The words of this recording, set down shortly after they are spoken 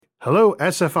Hello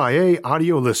SFIA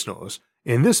audio listeners.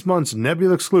 In this month's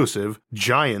Nebula exclusive,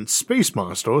 Giant Space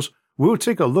Monsters, we'll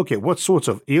take a look at what sorts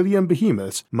of alien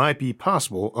behemoths might be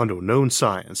possible under known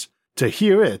science. To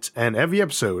hear it and every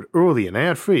episode early and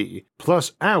ad-free,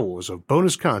 plus hours of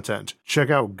bonus content, check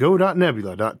out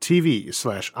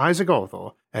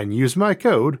go.nebula.tv/IsaacArthur and use my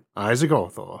code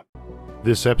IsaacArthur.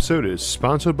 This episode is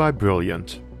sponsored by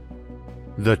Brilliant.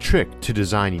 The trick to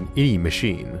designing any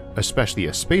machine, especially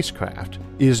a spacecraft,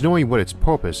 is knowing what its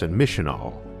purpose and mission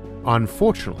are.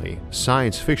 Unfortunately,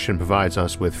 science fiction provides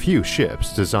us with few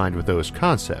ships designed with those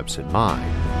concepts in mind.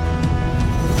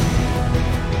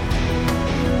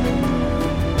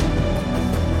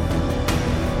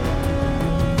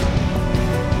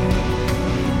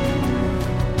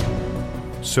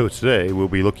 So today we'll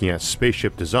be looking at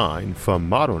spaceship design from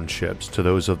modern ships to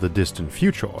those of the distant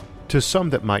future, to some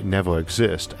that might never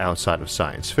exist outside of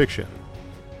science fiction.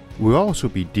 We'll also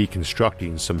be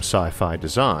deconstructing some sci-fi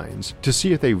designs to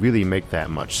see if they really make that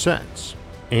much sense,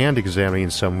 and examining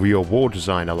some real-world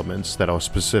design elements that are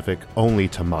specific only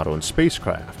to modern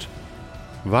spacecraft.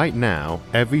 Right now,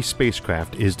 every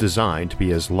spacecraft is designed to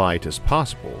be as light as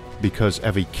possible because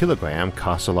every kilogram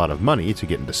costs a lot of money to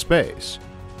get into space.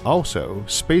 Also,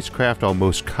 spacecraft are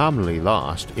most commonly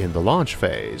lost in the launch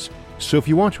phase, so if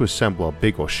you want to assemble a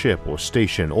bigger ship or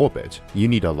station in orbit, you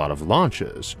need a lot of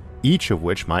launches, each of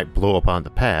which might blow up on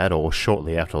the pad or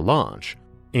shortly after launch.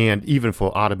 And even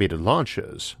for automated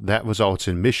launches, that results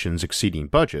in missions exceeding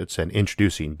budgets and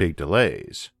introducing big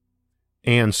delays.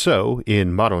 And so,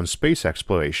 in modern space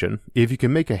exploration, if you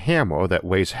can make a hammer that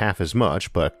weighs half as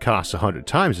much but costs 100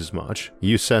 times as much,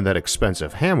 you send that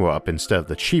expensive hammer up instead of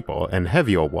the cheaper and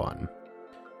heavier one.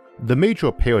 The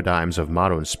major paradigms of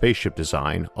modern spaceship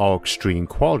design are extreme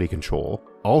quality control,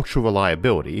 ultra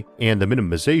reliability, and the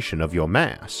minimization of your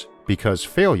mass, because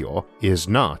failure is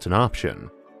not an option.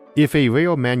 If a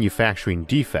rare manufacturing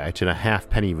defect in a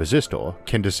half-penny resistor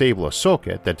can disable a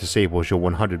circuit that disables your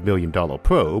 $100 million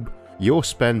probe, you'll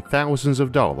spend thousands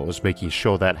of dollars making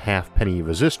sure that half-penny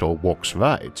resistor works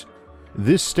right.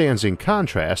 This stands in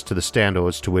contrast to the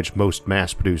standards to which most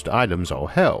mass-produced items are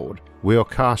held, where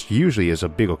cost usually is a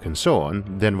bigger concern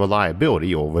than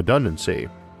reliability or redundancy.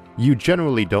 You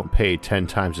generally don't pay 10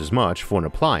 times as much for an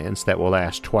appliance that will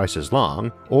last twice as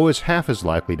long or is half as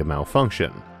likely to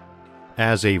malfunction.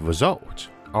 As a result,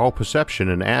 our perception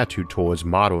and attitude towards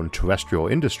modern terrestrial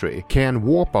industry can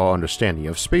warp our understanding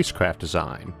of spacecraft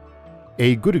design.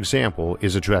 A good example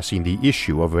is addressing the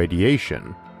issue of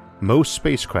radiation. Most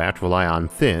spacecraft rely on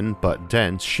thin but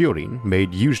dense shielding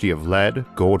made usually of lead,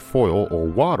 gold foil, or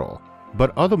water,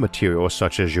 but other materials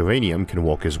such as uranium can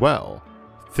work as well.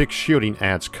 Thick shielding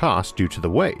adds cost due to the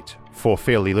weight, for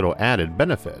fairly little added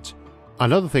benefit.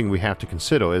 Another thing we have to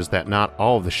consider is that not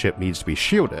all of the ship needs to be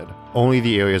shielded, only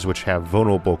the areas which have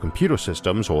vulnerable computer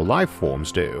systems or life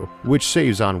forms do, which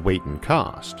saves on weight and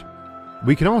cost.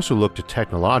 We can also look to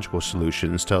technological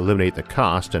solutions to eliminate the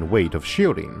cost and weight of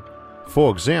shielding.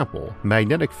 For example,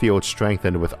 magnetic fields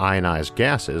strengthened with ionized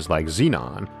gases like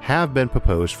xenon have been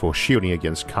proposed for shielding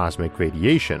against cosmic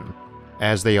radiation,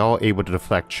 as they are able to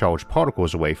deflect charged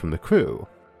particles away from the crew.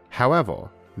 However,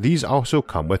 these also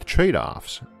come with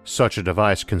trade-offs. Such a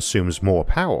device consumes more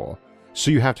power,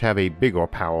 so you have to have a bigger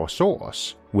power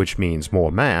source, which means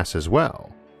more mass as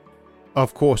well.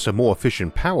 Of course, a more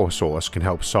efficient power source can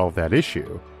help solve that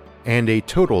issue, and a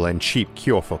total and cheap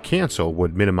cure for cancer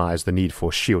would minimize the need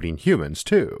for shielding humans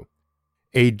too.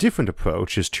 A different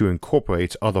approach is to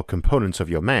incorporate other components of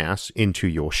your mass into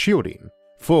your shielding.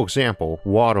 For example,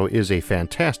 water is a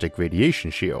fantastic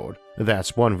radiation shield.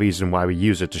 That's one reason why we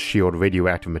use it to shield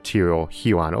radioactive material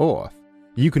here on Earth.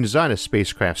 You can design a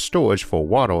spacecraft storage for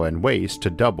water and waste to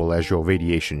double as your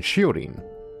radiation shielding.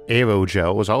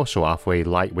 Aerogels also offer a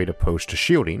lightweight approach to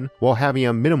shielding while having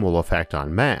a minimal effect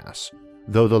on mass,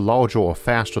 though the larger or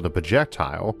faster the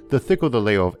projectile, the thicker the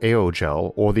layer of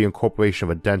aerogel or the incorporation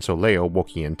of a denser layer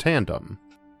working in tandem.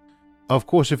 Of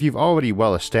course, if you've already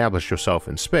well established yourself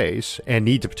in space and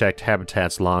need to protect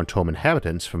habitat's long-term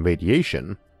inhabitants from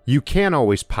radiation, you can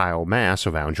always pile mass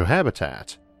around your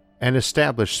habitat. An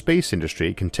established space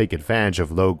industry can take advantage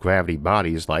of low-gravity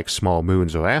bodies like small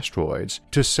moons or asteroids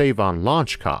to save on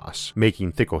launch costs,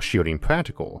 making thicker shielding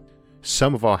practical.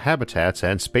 Some of our habitats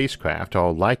and spacecraft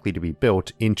are likely to be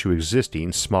built into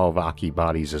existing small rocky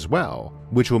bodies as well,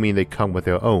 which will mean they come with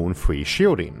their own free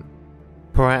shielding.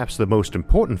 Perhaps the most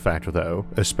important factor though,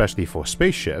 especially for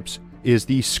spaceships, is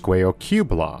the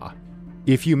square-cube law.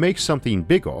 If you make something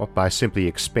bigger by simply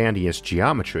expanding its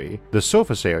geometry, the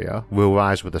surface area will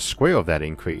rise with the square of that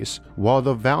increase, while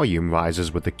the volume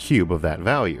rises with the cube of that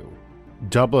value.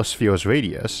 Double a sphere's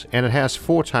radius, and it has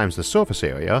 4 times the surface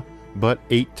area, but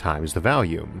 8 times the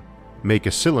volume. Make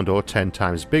a cylinder 10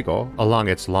 times bigger along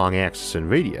its long axis and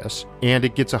radius, and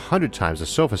it gets 100 times the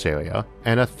surface area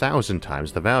and 1,000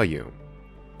 times the volume.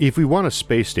 If we want a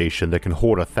space station that can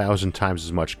hold 1,000 times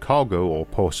as much cargo or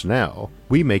personnel,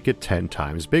 we make it 10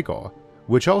 times bigger,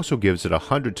 which also gives it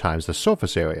 100 times the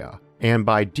surface area, and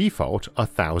by default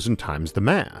 1,000 times the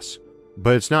mass.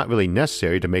 But it's not really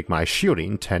necessary to make my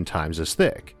shielding 10 times as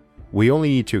thick. We only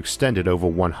need to extend it over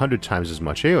 100 times as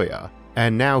much area,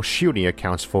 and now shielding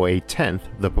accounts for 1/10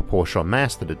 the proportional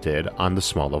mass that it did on the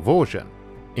smaller version.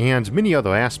 And many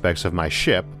other aspects of my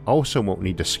ship also won't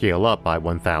need to scale up by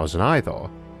 1,000 either,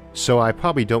 so I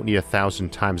probably don't need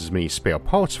 1,000 times as many spare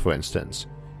parts, for instance,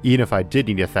 even if I did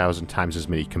need 1,000 times as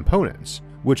many components,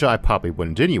 which I probably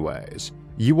wouldn't anyways.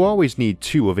 You always need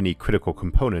 2 of any critical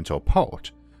component or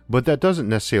part, but that doesn't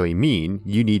necessarily mean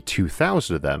you need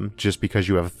 2,000 of them just because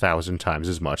you have 1,000 times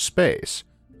as much space.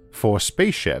 For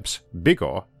spaceships,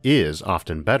 bigger is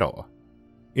often better.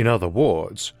 In other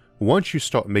words, once you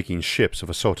start making ships of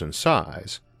a certain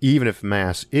size, even if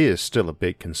mass is still a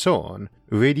big concern,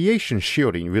 radiation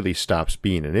shielding really stops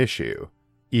being an issue.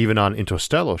 Even on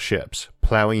interstellar ships,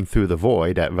 plowing through the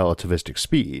void at relativistic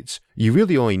speeds, you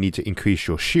really only need to increase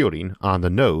your shielding on the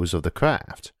nose of the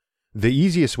craft. The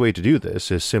easiest way to do this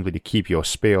is simply to keep your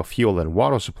spare fuel and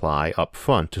water supply up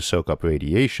front to soak up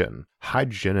radiation.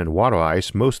 Hydrogen and water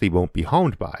ice mostly won't be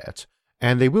harmed by it,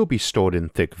 and they will be stored in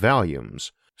thick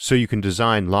volumes, so you can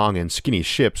design long and skinny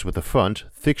ships with the front,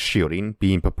 thick shielding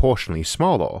being proportionally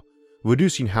smaller,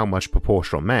 reducing how much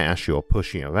proportional mass you're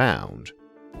pushing around.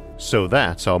 So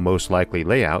that's our most likely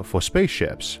layout for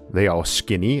spaceships. They are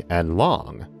skinny and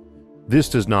long. This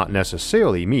does not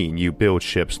necessarily mean you build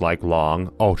ships like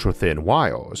long, ultra-thin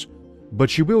wires,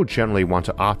 but you will generally want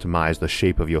to optimize the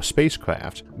shape of your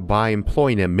spacecraft by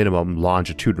employing a minimum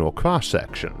longitudinal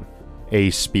cross-section. A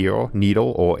spear,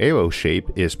 needle, or arrow shape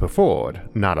is preferred,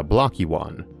 not a blocky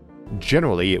one.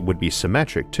 Generally, it would be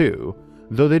symmetric too,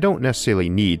 though they don't necessarily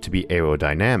need to be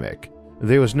aerodynamic.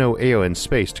 There is no air in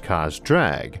space to cause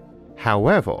drag.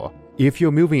 However, if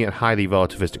you're moving at highly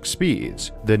relativistic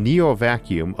speeds, the near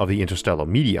vacuum of the interstellar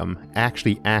medium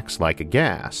actually acts like a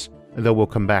gas, though we'll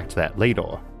come back to that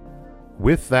later.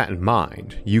 With that in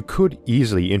mind, you could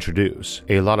easily introduce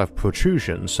a lot of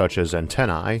protrusions such as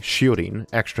antennae, shielding,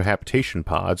 extra habitation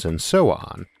pods, and so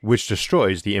on, which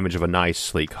destroys the image of a nice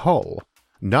sleek hull.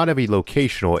 Not every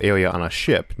location or area on a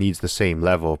ship needs the same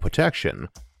level of protection.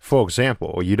 For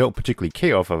example, you don't particularly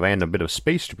care if a random bit of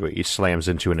space debris slams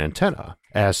into an antenna,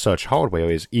 as such hardware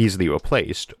is easily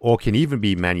replaced or can even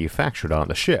be manufactured on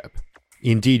the ship.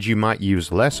 Indeed, you might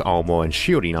use less armor and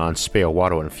shielding on spare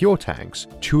water and fuel tanks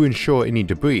to ensure any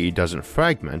debris doesn't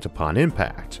fragment upon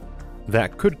impact.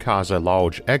 That could cause a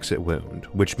large exit wound,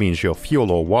 which means your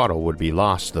fuel or water would be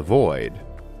lost to the void.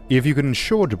 If you can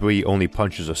ensure debris only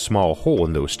punches a small hole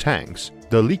in those tanks,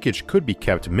 the leakage could be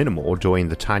kept minimal during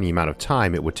the tiny amount of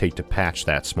time it would take to patch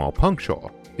that small puncture,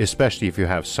 especially if you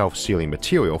have self-sealing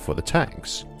material for the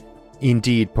tanks.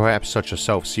 Indeed, perhaps such a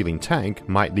self-sealing tank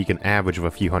might leak an average of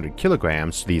a few hundred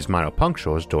kilograms to these minor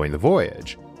punctures during the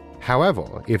voyage.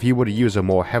 However, if you were to use a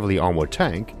more heavily armored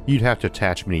tank, you'd have to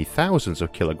attach many thousands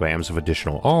of kilograms of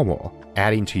additional armor,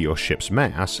 adding to your ship's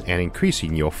mass and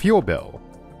increasing your fuel bill.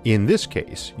 In this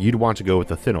case, you'd want to go with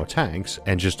the thinner tanks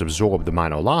and just absorb the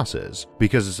minor losses,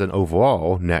 because it's an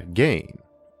overall net gain.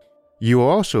 You are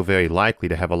also very likely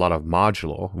to have a lot of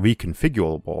modular,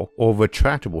 reconfigurable, or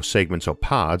retractable segments or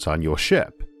pods on your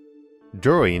ship.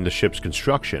 During the ship's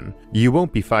construction, you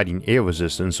won't be fighting air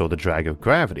resistance or the drag of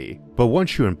gravity, but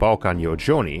once you embark on your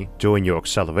journey during your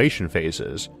acceleration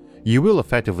phases, you will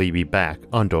effectively be back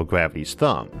under gravity's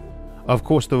thumb. Of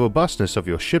course, the robustness of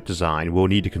your ship design will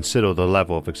need to consider the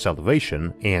level of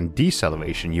acceleration and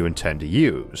deceleration you intend to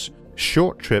use.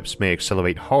 Short trips may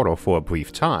accelerate harder for a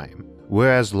brief time,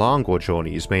 whereas longer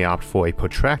journeys may opt for a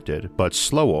protracted but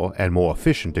slower and more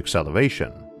efficient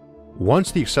acceleration.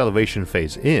 Once the acceleration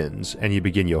phase ends and you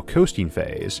begin your coasting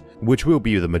phase, which will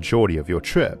be the majority of your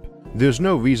trip, there's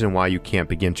no reason why you can't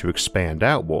begin to expand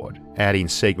outward, adding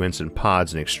segments and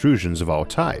pods and extrusions of all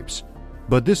types.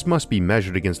 But this must be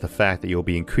measured against the fact that you'll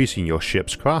be increasing your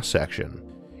ship's cross-section.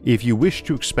 If you wish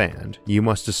to expand, you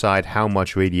must decide how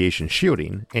much radiation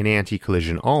shielding and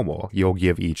anti-collision armor you'll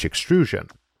give each extrusion.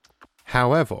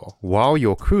 However, while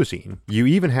you're cruising, you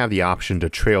even have the option to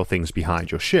trail things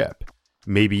behind your ship.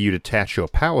 Maybe you detach your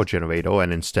power generator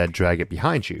and instead drag it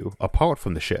behind you, apart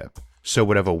from the ship, so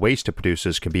whatever waste it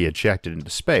produces can be ejected into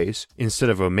space instead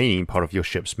of remaining part of your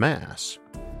ship's mass.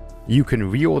 You can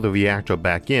reel the reactor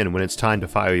back in when it's time to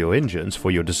fire your engines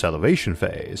for your deceleration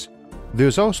phase.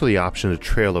 There's also the option to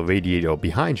trail a radiator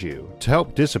behind you to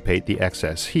help dissipate the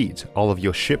excess heat all of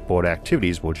your shipboard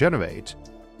activities will generate.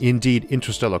 Indeed,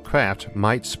 interstellar craft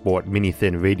might sport many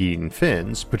thin radiating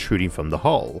fins protruding from the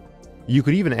hull. You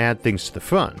could even add things to the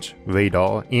front,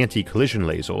 radar, anti-collision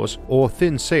lasers, or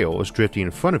thin sails drifting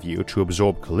in front of you to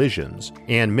absorb collisions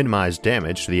and minimize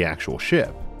damage to the actual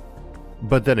ship.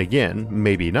 But then again,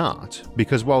 maybe not,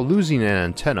 because while losing an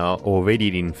antenna or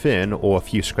radiating fin or a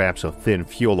few scraps of thin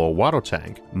fuel or water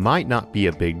tank might not be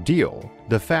a big deal,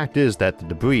 the fact is that the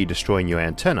debris destroying your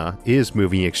antenna is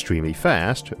moving extremely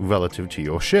fast relative to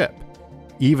your ship.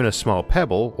 Even a small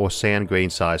pebble or sand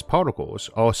grain-sized particles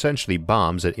are essentially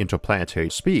bombs at interplanetary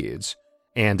speeds,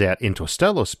 and at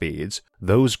interstellar speeds,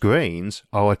 those grains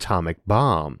are atomic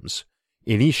bombs.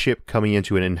 Any ship coming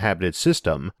into an inhabited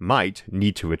system might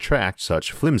need to retract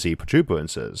such flimsy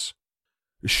protuberances.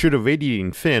 Should a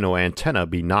radiating fin or antenna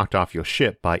be knocked off your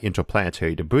ship by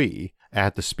interplanetary debris,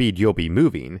 at the speed you'll be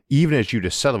moving, even as you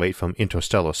decelerate from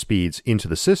interstellar speeds into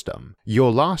the system,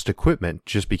 your lost equipment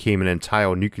just became an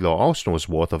entire nuclear arsenal's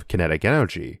worth of kinetic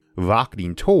energy,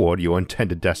 rocketing toward your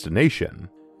intended destination.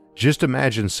 Just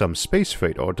imagine some space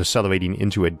freighter decelerating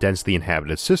into a densely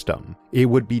inhabited system. It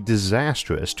would be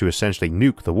disastrous to essentially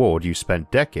nuke the world you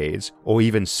spent decades or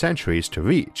even centuries to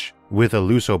reach, with a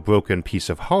loose or broken piece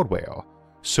of hardware.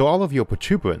 So all of your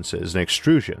protuberances and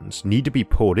extrusions need to be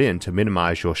pulled in to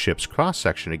minimize your ship's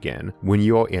cross-section again when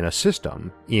you're in a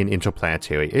system in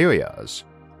interplanetary areas.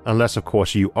 Unless of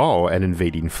course you are an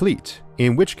invading fleet,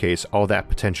 in which case all that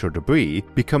potential debris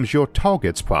becomes your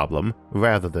target's problem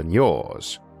rather than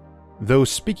yours. Though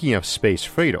speaking of space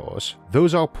freighters,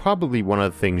 those are probably one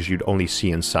of the things you'd only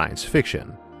see in science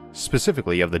fiction,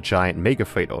 specifically of the giant mega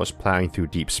freighters plowing through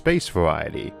deep space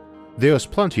variety. There's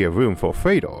plenty of room for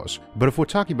freighters, but if we're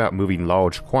talking about moving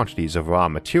large quantities of raw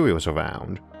materials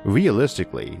around,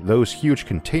 realistically, those huge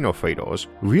container freighters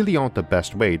really aren't the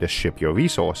best way to ship your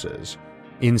resources.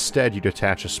 Instead, you'd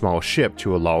attach a small ship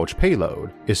to a large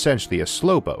payload, essentially a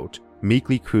slow boat,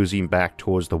 meekly cruising back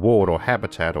towards the world or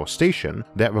habitat or station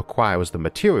that requires the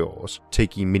materials,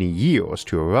 taking many years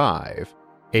to arrive.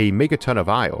 A megaton of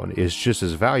iron is just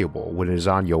as valuable when it is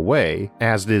on your way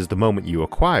as it is the moment you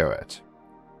acquire it.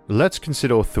 Let's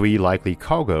consider 3 likely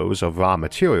cargoes of raw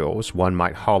materials one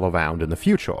might haul around in the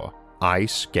future: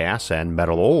 ice, gas, and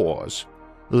metal ores.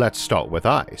 Let's start with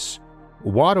ice.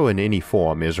 Water in any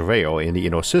form is rare in the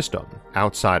inner system,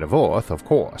 outside of Earth, of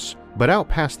course, but out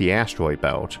past the asteroid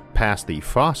belt, past the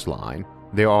frost line,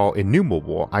 there are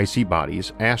innumerable icy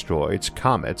bodies, asteroids,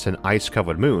 comets, and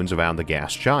ice-covered moons around the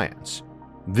gas giants.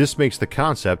 This makes the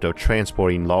concept of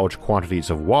transporting large quantities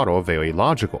of water very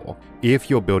logical. If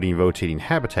you're building rotating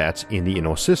habitats in the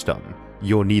inner system,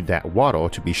 you'll need that water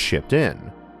to be shipped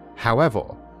in. However,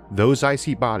 those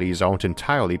icy bodies aren't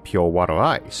entirely pure water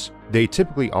ice. They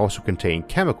typically also contain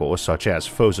chemicals such as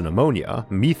frozen ammonia,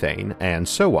 methane, and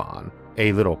so on.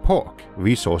 A little pork,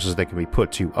 resources that can be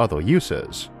put to other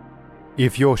uses.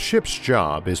 If your ship's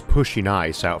job is pushing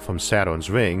ice out from Saturn's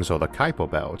rings or the Kuiper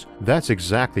belt, that's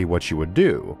exactly what you would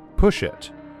do. Push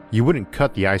it. You wouldn't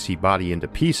cut the icy body into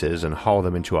pieces and haul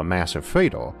them into a massive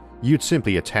freighter. You'd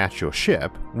simply attach your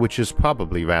ship, which is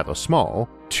probably rather small,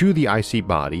 to the icy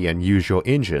body and use your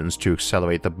engines to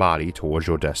accelerate the body towards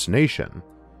your destination.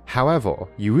 However,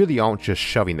 you really aren't just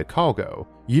shoving the cargo.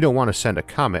 You don't want to send a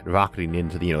comet rocketing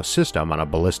into the inner system on a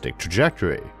ballistic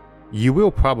trajectory. You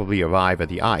will probably arrive at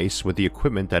the ice with the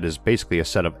equipment that is basically a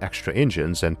set of extra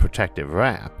engines and protective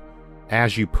wrap.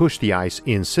 As you push the ice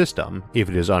in system, if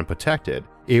it is unprotected,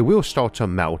 it will start to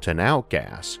melt and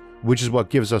outgas, which is what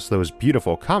gives us those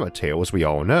beautiful comet tails we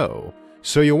all know.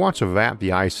 So you'll want to wrap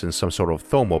the ice in some sort of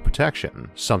thermal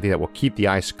protection, something that will keep the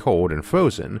ice cold and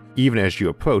frozen even as you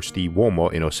approach the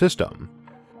warmer inner system.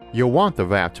 You'll want the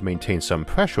wrap to maintain some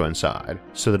pressure inside,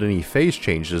 so that any phase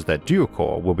changes that do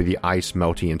occur will be the ice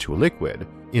melting into a liquid,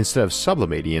 instead of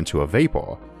sublimating into a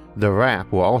vapor. The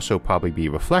wrap will also probably be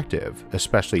reflective,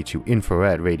 especially to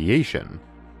infrared radiation.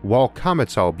 While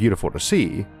comets are beautiful to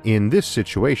see, in this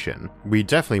situation, we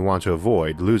definitely want to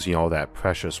avoid losing all that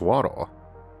precious water.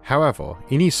 However,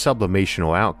 any sublimation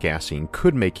or outgassing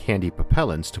could make handy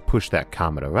propellants to push that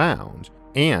comet around,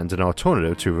 and an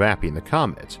alternative to wrapping the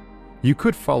comet. You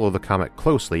could follow the comet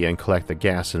closely and collect the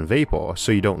gas and vapor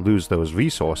so you don't lose those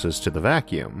resources to the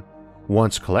vacuum.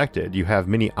 Once collected, you have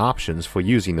many options for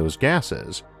using those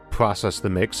gases. Process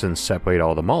the mix and separate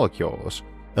all the molecules.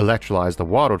 Electrolyze the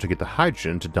water to get the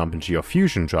hydrogen to dump into your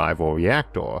fusion drive or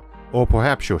reactor. Or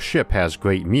perhaps your ship has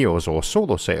great mirrors or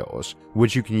solar sails,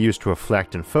 which you can use to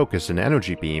reflect and focus an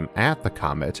energy beam at the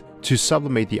comet to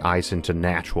sublimate the ice into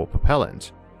natural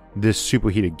propellant. This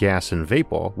superheated gas and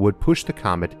vapor would push the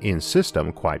comet in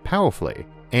system quite powerfully,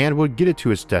 and would get it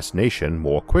to its destination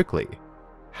more quickly.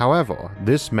 However,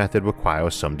 this method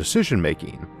requires some decision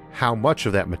making. How much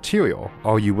of that material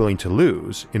are you willing to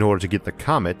lose in order to get the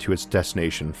comet to its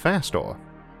destination faster?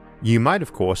 You might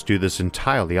of course do this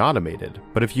entirely automated,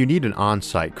 but if you need an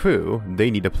on-site crew, they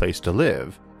need a place to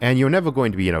live, and you're never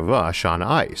going to be in a rush on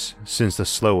ice, since the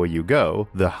slower you go,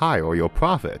 the higher your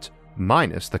profit,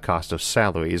 minus the cost of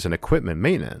salaries and equipment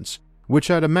maintenance, which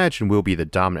I'd imagine will be the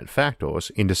dominant factors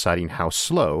in deciding how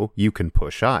slow you can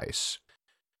push ice.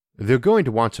 They're going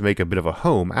to want to make a bit of a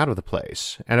home out of the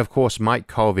place, and of course might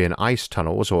carve in ice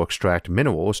tunnels or extract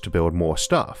minerals to build more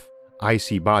stuff.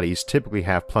 Icy bodies typically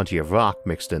have plenty of rock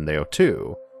mixed in there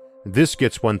too. This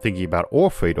gets one thinking about ore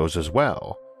freighters as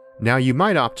well. Now you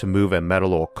might opt to move a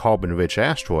metal or carbon-rich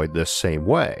asteroid this same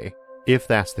way. If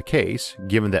that's the case,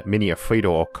 given that many a freighter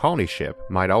or colony ship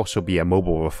might also be a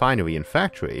mobile refinery and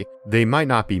factory, they might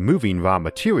not be moving raw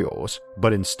materials,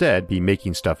 but instead be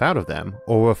making stuff out of them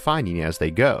or refining as they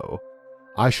go.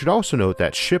 I should also note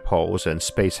that ship hulls and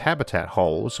space habitat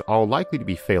hulls are likely to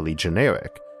be fairly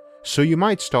generic, so you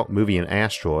might start moving an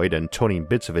asteroid and turning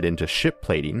bits of it into ship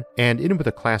plating and end with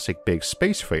a classic big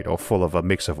space freighter full of a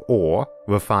mix of ore,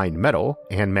 refined metal,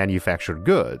 and manufactured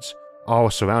goods, all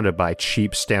surrounded by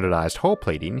cheap standardized hull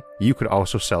plating you could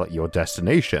also sell at your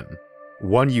destination.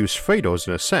 One-use freighters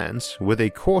in a sense, with a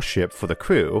core ship for the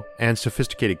crew and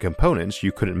sophisticated components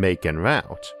you couldn't make en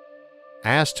route.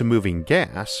 As to moving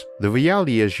gas, the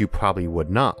reality is you probably would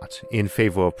not, in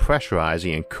favor of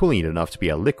pressurizing and cooling it enough to be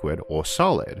a liquid or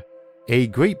solid. A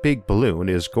great big balloon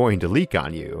is going to leak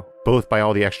on you, both by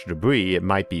all the extra debris it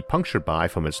might be punctured by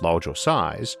from its larger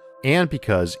size, and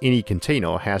because any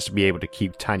container has to be able to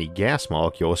keep tiny gas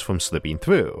molecules from slipping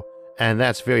through, and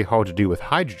that's very hard to do with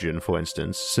hydrogen, for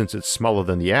instance, since it's smaller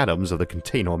than the atoms of the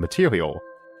container material.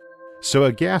 So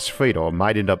a gas freighter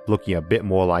might end up looking a bit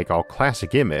more like our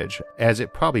classic image, as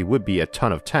it probably would be a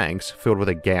ton of tanks filled with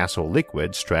a gas or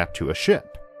liquid strapped to a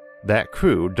ship. That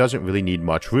crew doesn't really need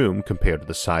much room compared to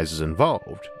the sizes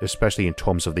involved, especially in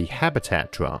terms of the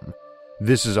habitat drum.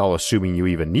 This is all assuming you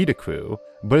even need a crew,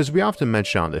 but as we often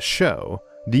mention on this show,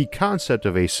 the concept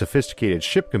of a sophisticated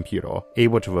ship computer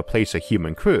able to replace a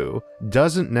human crew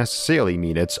doesn't necessarily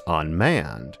mean it's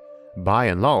unmanned. By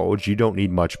and large, you don't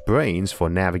need much brains for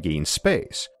navigating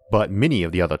space, but many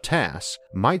of the other tasks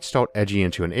might start edging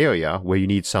into an area where you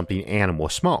need something animal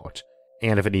smart,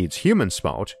 and if it needs human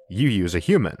smart, you use a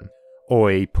human,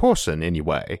 or a person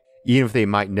anyway, even if they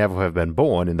might never have been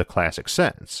born in the classic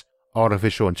sense.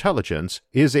 Artificial intelligence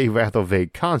is a rather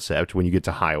vague concept when you get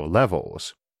to higher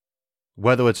levels.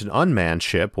 Whether it's an unmanned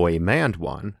ship or a manned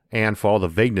one, and for all the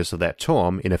vagueness of that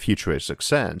term in a futuristic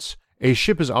sense, a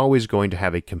ship is always going to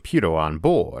have a computer on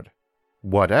board.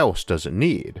 What else does it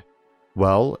need?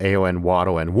 Well, air and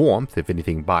water and warmth if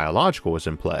anything biological is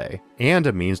in play, and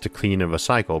a means to clean and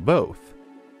recycle both.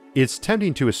 It's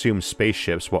tempting to assume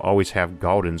spaceships will always have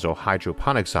gardens or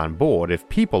hydroponics on board if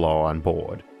people are on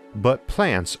board, but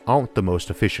plants aren't the most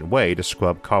efficient way to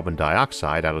scrub carbon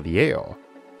dioxide out of the air.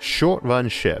 Short-run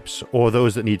ships, or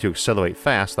those that need to accelerate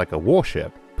fast like a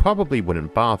warship, probably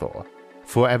wouldn't bother.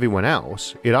 For everyone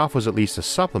else, it offers at least a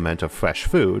supplement of fresh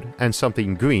food and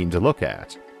something green to look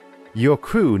at. Your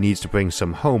crew needs to bring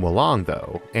some home along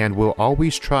though, and will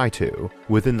always try to,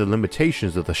 within the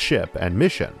limitations of the ship and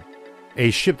mission. A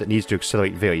ship that needs to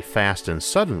accelerate very fast and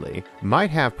suddenly might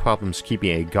have problems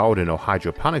keeping a garden or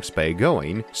hydroponics bay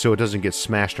going so it doesn't get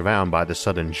smashed around by the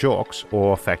sudden jerks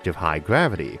or effective high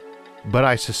gravity. But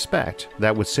I suspect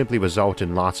that would simply result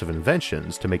in lots of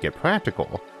inventions to make it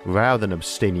practical, rather than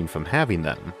abstaining from having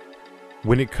them.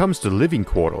 When it comes to living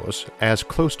quarters, as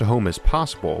close to home as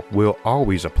possible will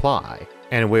always apply,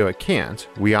 and where it can't,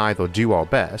 we either do our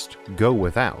best, go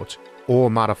without,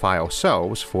 or modify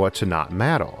ourselves for it to not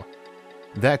matter.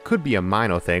 That could be a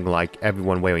minor thing like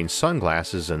everyone wearing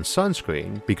sunglasses and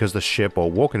sunscreen because the ship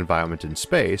or work environment in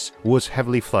space was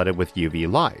heavily flooded with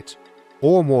UV light.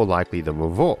 Or more likely the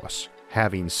reverse,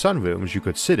 having sunrooms you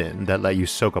could sit in that let you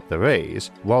soak up the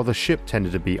rays while the ship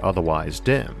tended to be otherwise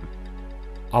dim.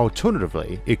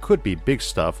 Alternatively, it could be big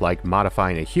stuff like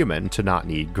modifying a human to not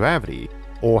need gravity,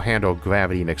 or handle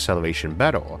gravity and acceleration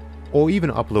better, or even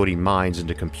uploading minds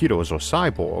into computers or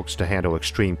cyborgs to handle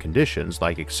extreme conditions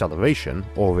like acceleration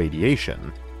or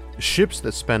radiation. Ships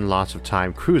that spend lots of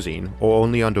time cruising or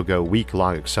only undergo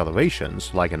week-long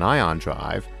accelerations like an ion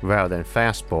drive rather than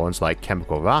fast burns like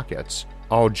chemical rockets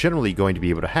are generally going to be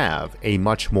able to have a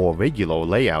much more regular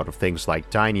layout of things like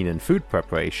dining and food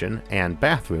preparation and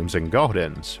bathrooms and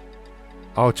gardens.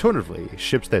 Alternatively,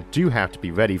 ships that do have to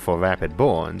be ready for rapid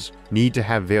burns need to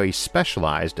have very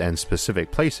specialized and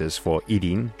specific places for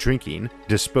eating, drinking,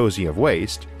 disposing of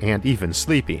waste, and even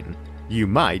sleeping. You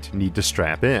might need to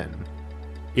strap in.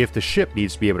 If the ship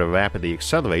needs to be able to rapidly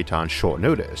accelerate on short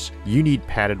notice, you need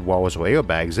padded walls or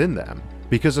airbags in them,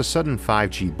 because a sudden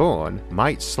 5G burn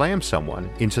might slam someone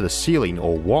into the ceiling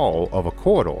or wall of a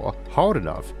corridor hard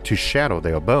enough to shatter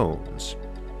their bones.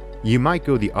 You might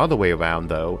go the other way around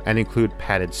though and include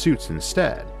padded suits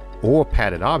instead, or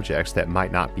padded objects that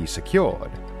might not be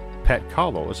secured. Pet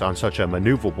collars on such a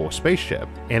maneuverable spaceship,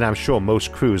 and I'm sure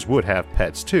most crews would have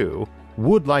pets too,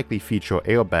 would likely feature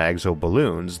airbags or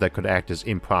balloons that could act as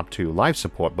impromptu life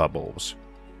support bubbles.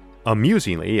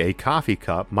 Amusingly, a coffee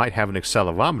cup might have an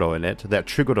accelerometer in it that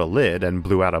triggered a lid and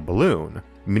blew out a balloon.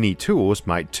 Mini tools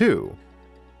might too.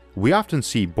 We often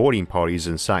see boarding parties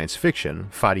in science fiction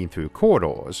fighting through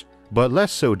corridors, but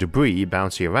less so debris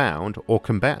bouncing around or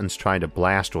combatants trying to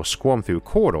blast or squirm through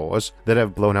corridors that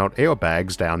have blown out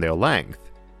airbags down their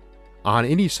length. On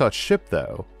any such ship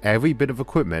though, every bit of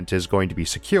equipment is going to be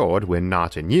secured when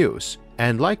not in use,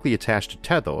 and likely attached to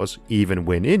tethers even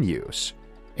when in use.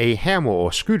 A hammer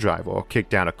or screwdriver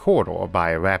kicked down a corridor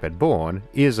by a rapid burn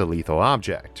is a lethal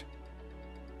object.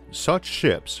 Such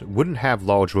ships wouldn't have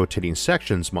large rotating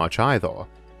sections much either.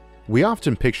 We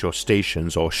often picture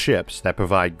stations or ships that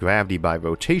provide gravity by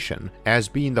rotation as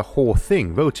being the whole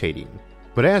thing rotating,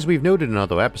 but as we've noted in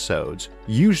other episodes,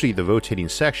 usually the rotating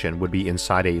section would be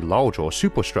inside a larger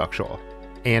superstructure,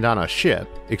 and on a ship,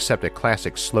 except a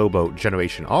classic slowboat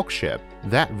Generation Arc ship,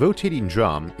 that rotating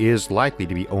drum is likely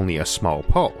to be only a small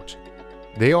part.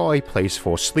 They are a place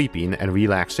for sleeping and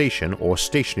relaxation or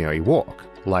stationary work,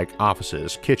 like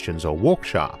offices, kitchens, or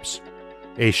workshops.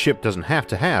 A ship doesn't have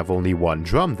to have only one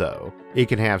drum though, it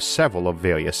can have several of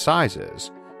various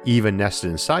sizes, even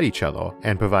nested inside each other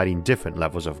and providing different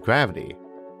levels of gravity.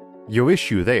 Your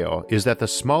issue there is that the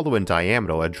smaller in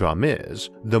diameter a drum is,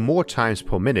 the more times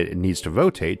per minute it needs to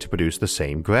rotate to produce the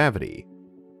same gravity.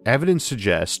 Evidence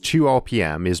suggests 2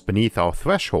 RPM is beneath our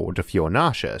threshold to feel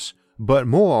nauseous, but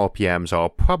more RPMs are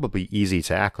probably easy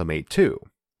to acclimate to.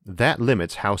 That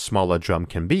limits how small a drum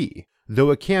can be,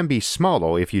 though it can be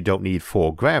smaller if you don't need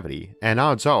full gravity, and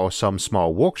odds are some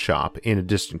small workshop in a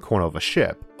distant corner of a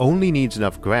ship only needs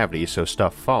enough gravity so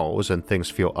stuff falls and things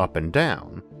feel up and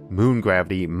down. Moon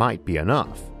gravity might be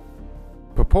enough.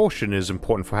 Propulsion is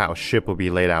important for how a ship will be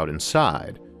laid out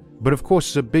inside, but of course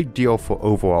it's a big deal for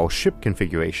overall ship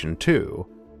configuration too.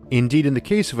 Indeed, in the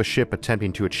case of a ship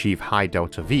attempting to achieve high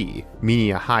delta V,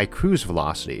 meaning a high cruise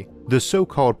velocity, the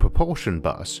so-called propulsion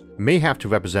bus may have to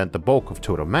represent the bulk of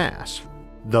total mass.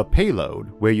 The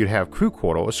payload, where you'd have crew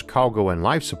quarters, cargo, and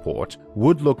life support,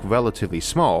 would look relatively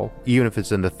small even if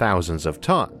it's in the thousands of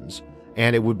tons,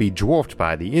 and it would be dwarfed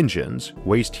by the engines,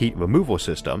 waste heat removal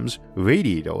systems,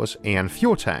 radiators, and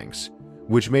fuel tanks,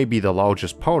 which may be the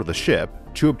largest part of the ship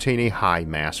to obtain a high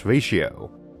mass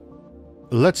ratio.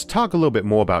 Let's talk a little bit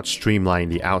more about streamlining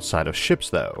the outside of ships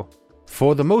though.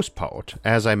 For the most part,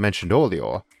 as I mentioned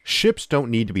earlier, ships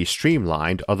don't need to be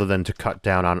streamlined other than to cut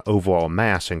down on overall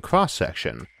mass and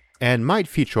cross-section, and might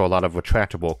feature a lot of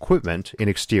retractable equipment in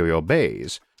exterior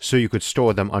bays, so you could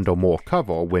store them under more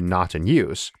cover when not in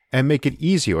use, and make it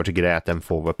easier to get at them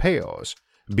for repairs,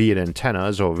 be it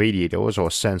antennas or radiators or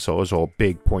sensors or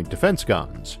big point defense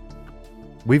guns.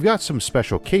 We've got some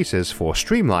special cases for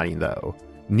streamlining though.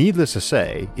 Needless to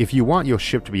say, if you want your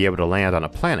ship to be able to land on a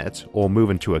planet or move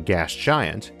into a gas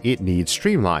giant, it needs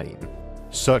streamlining.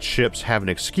 Such ships have an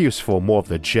excuse for more of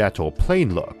the jet or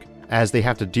plane look, as they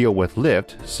have to deal with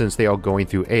lift since they are going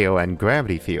through air and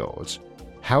gravity fields.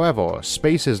 However,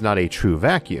 space is not a true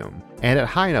vacuum, and at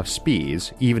high enough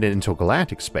speeds, even in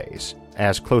intergalactic space,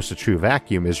 as close to true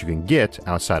vacuum as you can get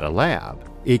outside a lab,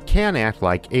 it can act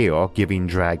like air giving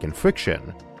drag and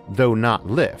friction, though not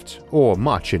lift, or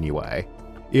much anyway.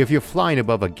 If you're flying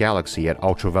above a galaxy at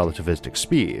ultra-relativistic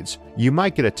speeds, you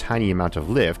might get a tiny amount of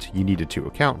lift you needed to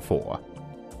account for.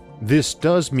 This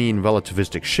does mean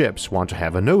relativistic ships want to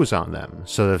have a nose on them,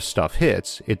 so that if stuff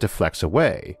hits, it deflects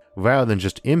away, rather than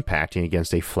just impacting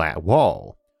against a flat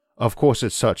wall. Of course,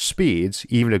 at such speeds,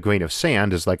 even a grain of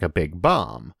sand is like a big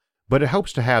bomb, but it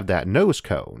helps to have that nose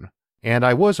cone. And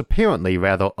I was apparently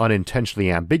rather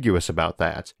unintentionally ambiguous about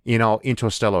that in our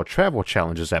Interstellar Travel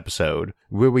Challenges episode,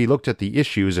 where we looked at the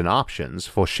issues and options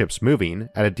for ships moving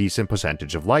at a decent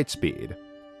percentage of light speed.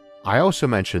 I also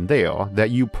mentioned there that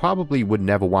you probably would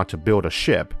never want to build a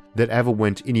ship that ever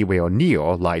went anywhere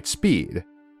near light speed,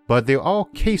 but there are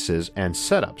cases and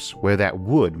setups where that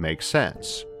would make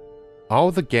sense. All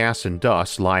the gas and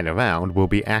dust lying around will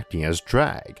be acting as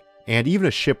drag, and even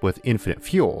a ship with infinite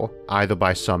fuel, either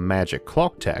by some magic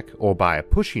clock tech or by a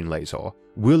pushing laser,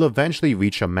 will eventually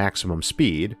reach a maximum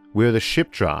speed where the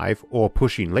ship drive or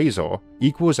pushing laser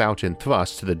equals out in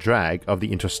thrust to the drag of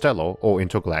the interstellar or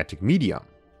intergalactic medium.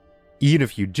 Even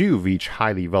if you do reach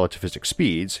highly relativistic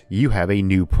speeds, you have a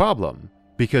new problem,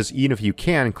 because even if you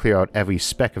can clear out every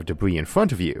speck of debris in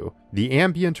front of you, the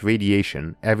ambient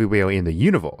radiation everywhere in the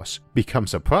universe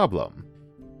becomes a problem.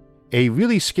 A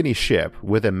really skinny ship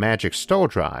with a magic star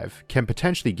drive can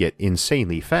potentially get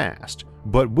insanely fast,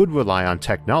 but would rely on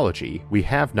technology we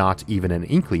have not even an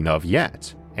inkling of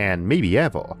yet, and maybe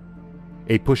ever.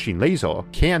 A pushing laser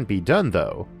can be done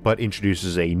though, but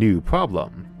introduces a new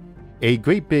problem. A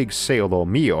great big sail or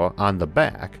mirror on the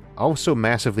back also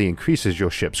massively increases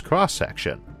your ship's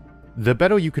cross-section. The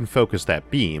better you can focus that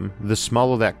beam, the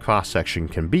smaller that cross-section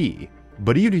can be,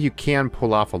 but even if you can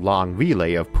pull off a long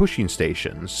relay of pushing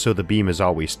stations so the beam is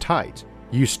always tight,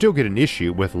 you still get an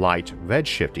issue with light red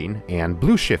shifting and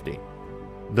blue shifting.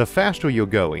 The faster you're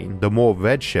going, the more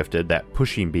red shifted that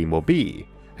pushing beam will be,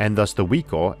 and thus the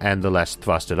weaker and the less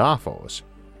thrust it offers.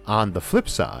 On the flip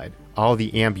side, all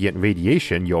the ambient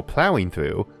radiation you're plowing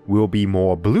through will be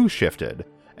more blue shifted,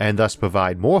 and thus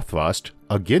provide more thrust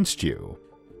against you.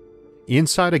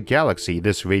 Inside a galaxy,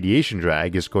 this radiation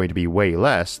drag is going to be way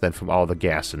less than from all the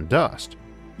gas and dust,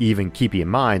 even keeping in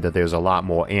mind that there's a lot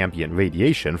more ambient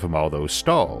radiation from all those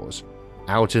stars.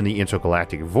 Out in the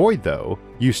intergalactic void though,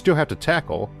 you still have to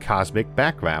tackle cosmic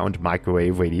background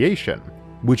microwave radiation,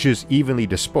 which is evenly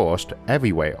dispersed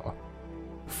everywhere.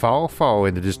 Far, far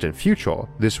in the distant future,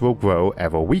 this will grow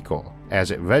ever weaker,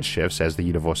 as it redshifts as the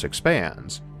universe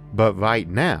expands, but right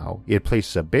now it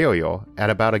places a barrier at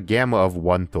about a gamma of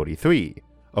 133,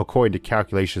 according to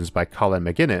calculations by Colin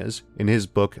McGuinness in his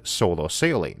book Solar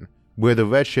Sailing, where the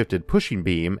redshifted pushing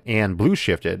beam and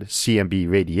blue-shifted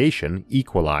CMB radiation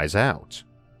equalize out.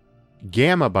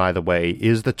 Gamma, by the way,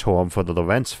 is the term for the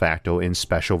Lorentz factor in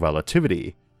special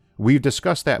relativity. We've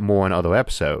discussed that more in other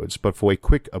episodes, but for a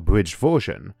quick abridged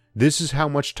version, this is how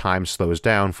much time slows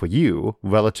down for you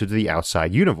relative to the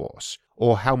outside universe,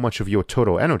 or how much of your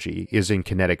total energy is in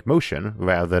kinetic motion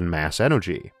rather than mass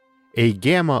energy. A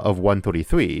gamma of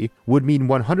 133 would mean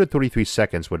 133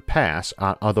 seconds would pass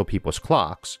on other people's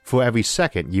clocks for every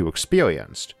second you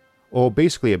experienced, or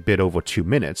basically a bit over 2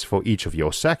 minutes for each of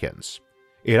your seconds.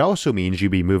 It also means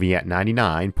you'd be moving at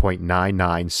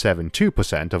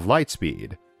 99.9972% of light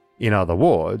speed. In other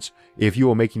words, if you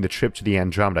were making the trip to the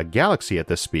Andromeda Galaxy at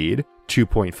this speed,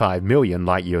 2.5 million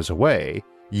light years away,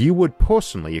 you would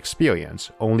personally experience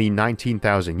only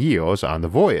 19,000 years on the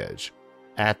voyage.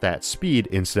 At that speed,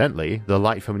 incidentally, the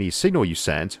light from any signal you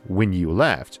sent when you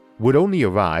left would only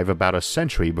arrive about a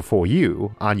century before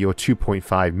you on your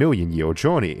 2.5 million year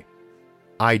journey.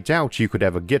 I doubt you could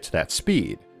ever get to that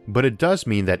speed, but it does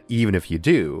mean that even if you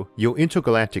do, your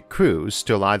intergalactic crews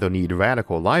still either need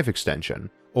radical life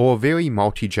extension or very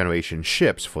multi-generation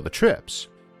ships for the trips.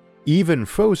 Even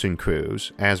frozen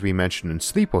crews, as we mentioned in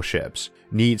sleeper ships,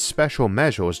 need special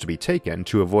measures to be taken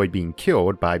to avoid being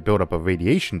killed by buildup of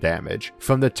radiation damage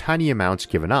from the tiny amounts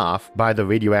given off by the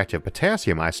radioactive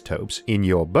potassium isotopes in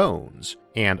your bones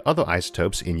and other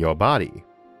isotopes in your body.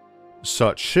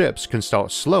 Such ships can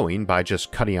start slowing by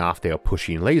just cutting off their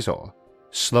pushing laser.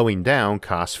 Slowing down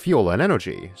costs fuel and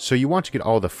energy, so you want to get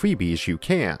all the freebies you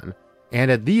can. And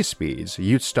at these speeds,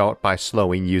 you'd start by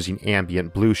slowing using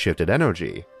ambient blue-shifted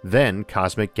energy, then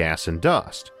cosmic gas and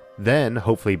dust, then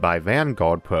hopefully by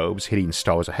Vanguard probes hitting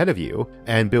stars ahead of you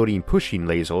and building pushing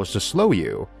lasers to slow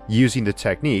you, using the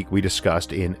technique we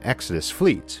discussed in Exodus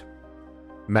Fleet.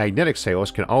 Magnetic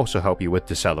sails can also help you with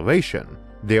deceleration.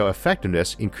 Their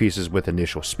effectiveness increases with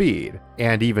initial speed,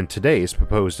 and even today's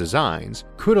proposed designs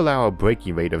could allow a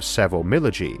braking rate of several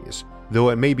millig's, though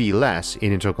it may be less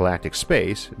in intergalactic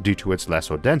space due to its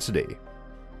lesser density.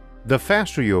 The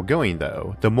faster you're going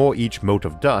though, the more each mote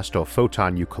of dust or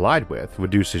photon you collide with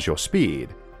reduces your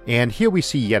speed, and here we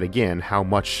see yet again how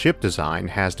much ship design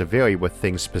has to vary with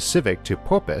things specific to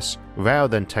purpose rather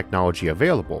than technology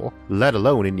available, let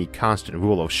alone any constant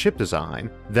rule of ship design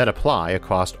that apply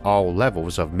across all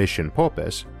levels of mission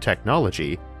purpose,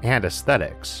 technology, and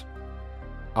aesthetics.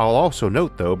 I'll also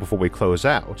note though before we close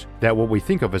out that what we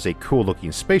think of as a cool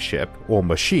looking spaceship or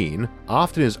machine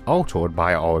often is altered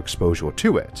by our exposure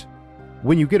to it.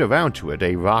 When you get around to it,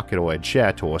 a rocket or a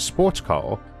jet or a sports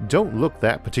car don't look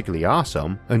that particularly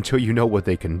awesome until you know what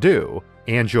they can do,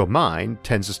 and your mind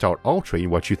tends to start altering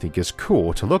what you think is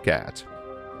cool to look at.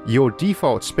 your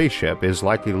default spaceship is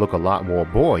likely to look a lot more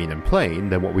boring and plain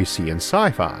than what we see in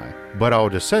sci-fi, but our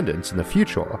descendants in the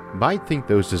future might think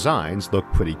those designs look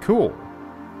pretty cool.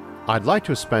 I'd like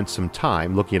to have spent some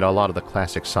time looking at a lot of the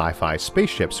classic sci-fi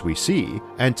spaceships we see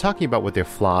and talking about what their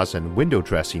flaws and window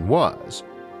dressing was,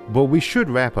 but we should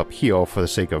wrap up here for the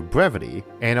sake of brevity,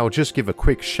 and I'll just give a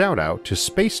quick shout out to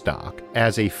Space Doc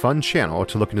as a fun channel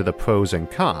to look into the pros and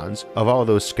cons of all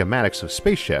those schematics of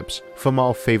spaceships from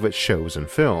our favorite shows and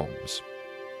films.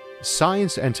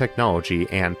 Science and technology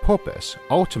and purpose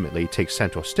ultimately take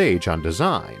center stage on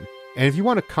design, and if you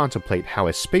want to contemplate how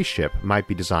a spaceship might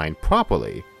be designed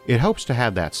properly, it helps to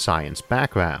have that science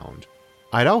background.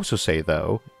 I'd also say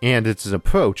though, and it's an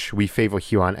approach we favor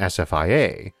here on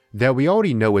SFIA, that we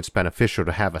already know it's beneficial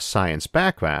to have a science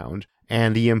background,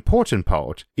 and the important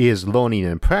part is learning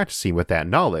and practicing with that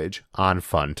knowledge on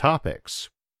fun topics.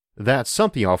 That's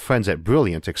something our friends at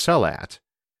Brilliant excel at.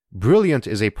 Brilliant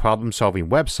is a problem-solving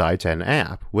website and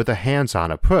app with a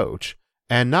hands-on approach,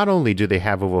 and not only do they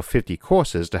have over 50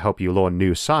 courses to help you learn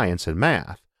new science and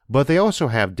math, but they also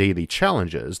have daily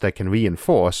challenges that can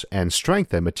reinforce and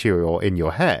strengthen material in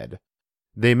your head.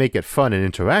 They make it fun and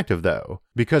interactive though,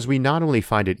 because we not only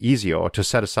find it easier to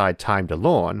set aside time to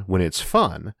learn when it's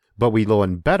fun, but we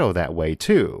learn better that way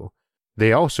too.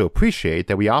 They also appreciate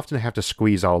that we often have to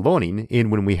squeeze our learning in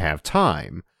when we have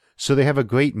time, so they have a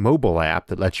great mobile app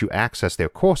that lets you access their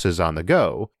courses on the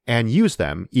go and use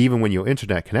them even when your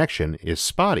internet connection is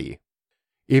spotty.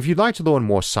 If you'd like to learn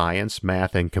more science,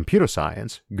 math, and computer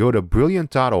science, go to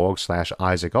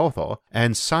brilliant.org/IsaacArthur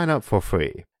and sign up for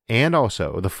free. And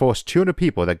also, the first 200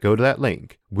 people that go to that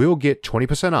link will get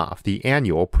 20% off the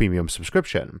annual premium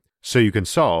subscription, so you can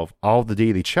solve all the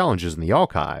daily challenges in the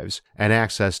archives and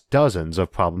access dozens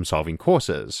of problem-solving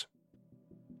courses.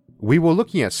 We were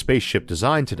looking at spaceship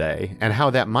design today and how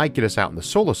that might get us out in the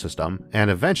solar system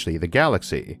and eventually the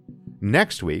galaxy.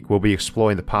 Next week, we'll be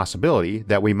exploring the possibility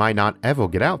that we might not ever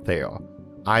get out there,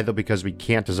 either because we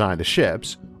can't design the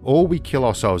ships, or we kill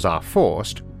ourselves off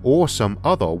first, or some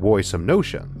other worrisome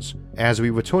notions, as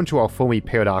we return to our Fermi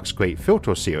Paradox Great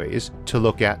Filter series to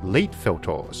look at late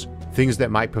filters, things that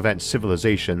might prevent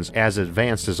civilizations as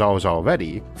advanced as ours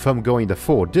already from going the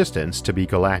full distance to be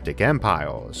galactic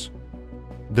empires.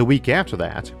 The week after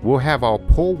that, we'll have our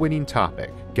poll-winning topic,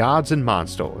 Gods and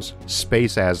Monsters,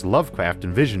 Space as Lovecraft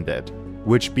Envisioned It,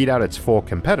 which beat out its 4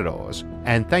 competitors,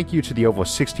 and thank you to the over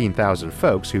 16,000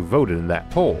 folks who voted in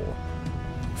that poll.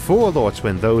 For alerts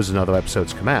when those and other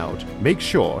episodes come out, make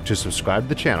sure to subscribe to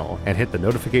the channel and hit the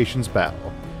notifications bell.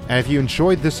 And if you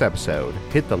enjoyed this episode,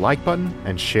 hit the like button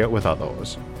and share it with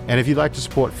others. And if you'd like to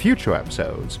support future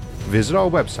episodes, visit our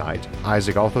website,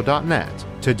 isaacarthur.net,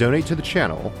 to donate to the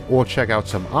channel or check out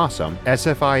some awesome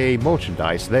SFIA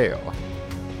merchandise there.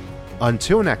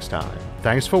 Until next time,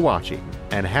 thanks for watching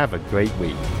and have a great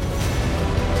week.